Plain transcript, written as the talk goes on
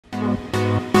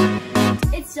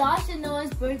It's Josh and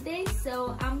Noah's birthday,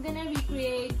 so I'm gonna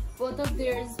recreate both of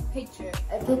their picture.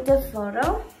 I picked a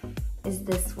photo. Is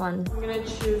this one? I'm gonna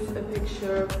choose a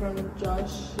picture from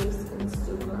Josh's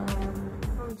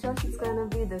Instagram. From Josh, it's gonna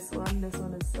be this one. This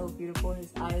one is so beautiful.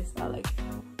 His eyes are like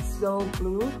so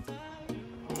blue.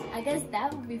 I guess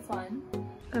that would be fun.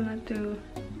 I'm gonna do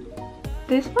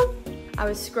this one. I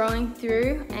was scrolling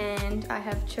through and I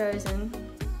have chosen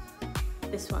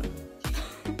this one.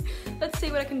 Let's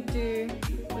see what I can do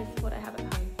with what I have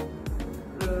at home.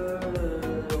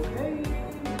 Okay,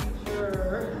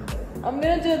 sure. I'm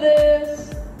gonna do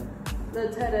this.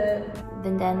 Let's hit it.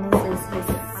 Then this is his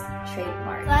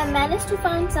trademark. So I managed to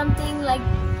find something like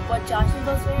what Josh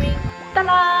was wearing.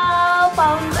 Ta-da!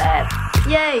 Found it!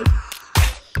 Yay!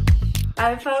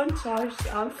 I found Josh's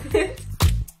outfit.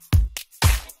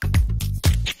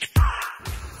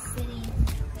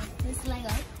 This Lego.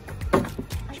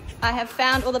 I have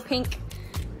found all the pink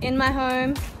in my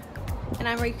home and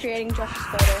I'm recreating Josh's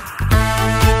photo.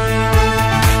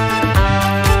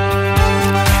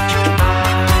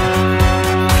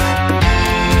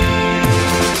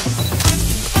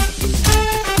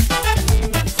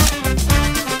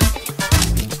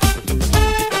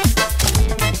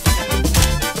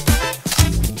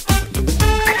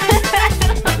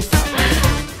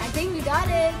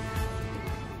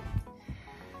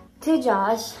 To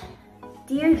Josh,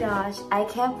 dear Josh, I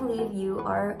can't believe you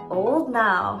are old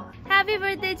now. Happy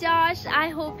birthday, Josh. I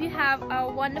hope you have a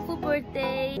wonderful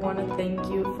birthday. I want to thank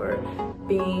you for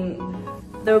being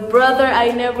the brother I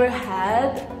never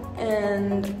had,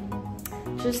 and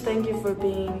just thank you for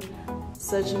being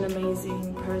such an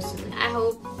amazing person. I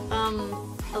hope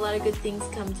a lot of good things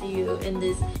come to you in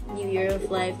this new year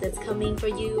of life that's coming for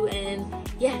you, and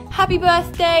yeah. Happy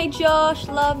birthday, Josh.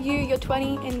 Love you. You're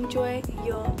 20 and enjoy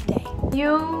your day.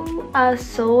 You are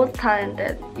so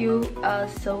talented. You are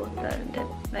so talented.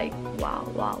 Like, wow,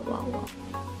 wow, wow, wow.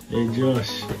 Hey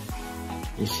Josh,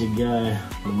 it's your guy,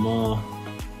 Lamar.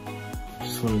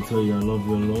 Just want to tell you I love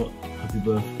you a lot. Happy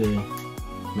birthday.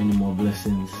 Many more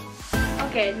blessings.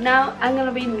 Okay, now I'm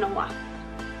gonna be Noah.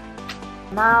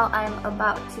 Now I'm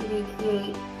about to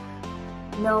recreate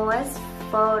Noah's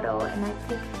photo, and I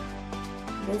picked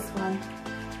this one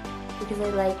because I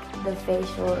like the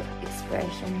facial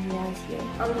expression he has here.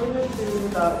 I'm gonna do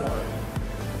that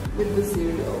one with the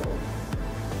cereal.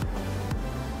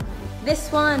 This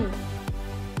one.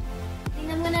 I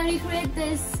think I'm gonna recreate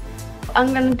this.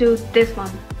 I'm gonna do this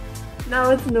one. Now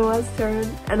it's Noah's turn,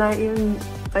 and I even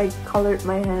like colored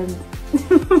my hand.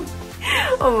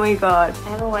 Oh my god. I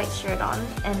have a white shirt on,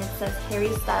 and it says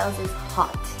Harry Styles is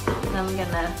hot. And I'm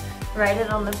gonna write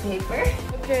it on the paper.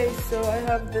 Okay, so I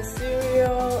have the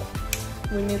cereal.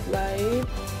 We need light.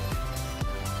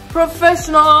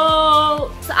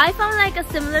 Professional! So I found like a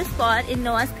similar spot in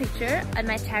Noah's picture on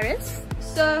my terrace.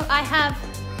 So I have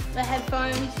the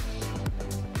headphones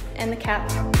and the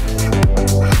cap.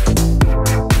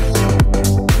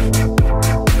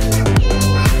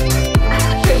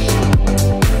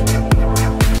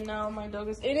 Now my dog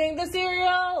is eating the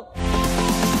cereal!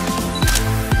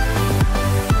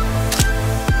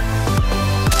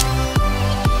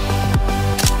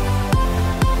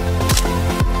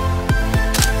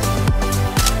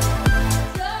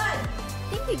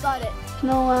 Got it.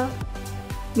 Noah,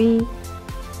 me.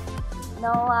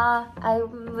 Noah,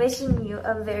 I'm wishing you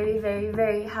a very, very,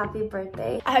 very happy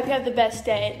birthday. I hope you have the best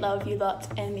day. Love you lots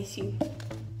and miss you.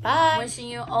 Bye. Wishing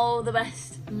you all the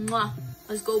best. Mwah.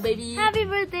 Let's go, baby. Happy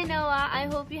birthday, Noah. I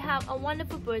hope you have a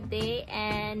wonderful birthday,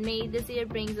 and may this year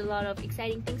brings a lot of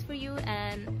exciting things for you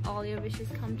and all your wishes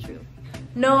come true.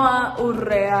 Noah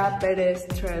Urrea Perez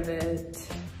Trevet.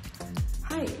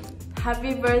 Hi.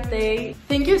 Happy birthday.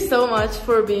 Thank you so much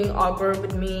for being awkward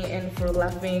with me and for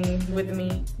laughing with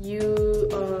me. You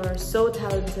are so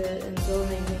talented and so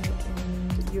amazing,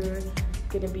 and you're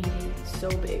gonna be so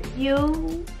big.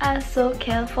 You are so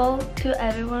careful to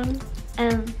everyone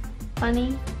and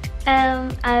funny,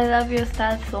 and I love your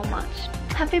style so much.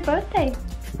 Happy birthday.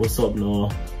 What's up, Noah?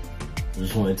 I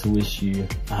just wanted to wish you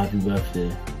a happy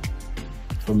birthday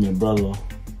from your brother,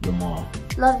 Lamar.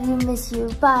 Love you, miss you,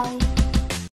 bye.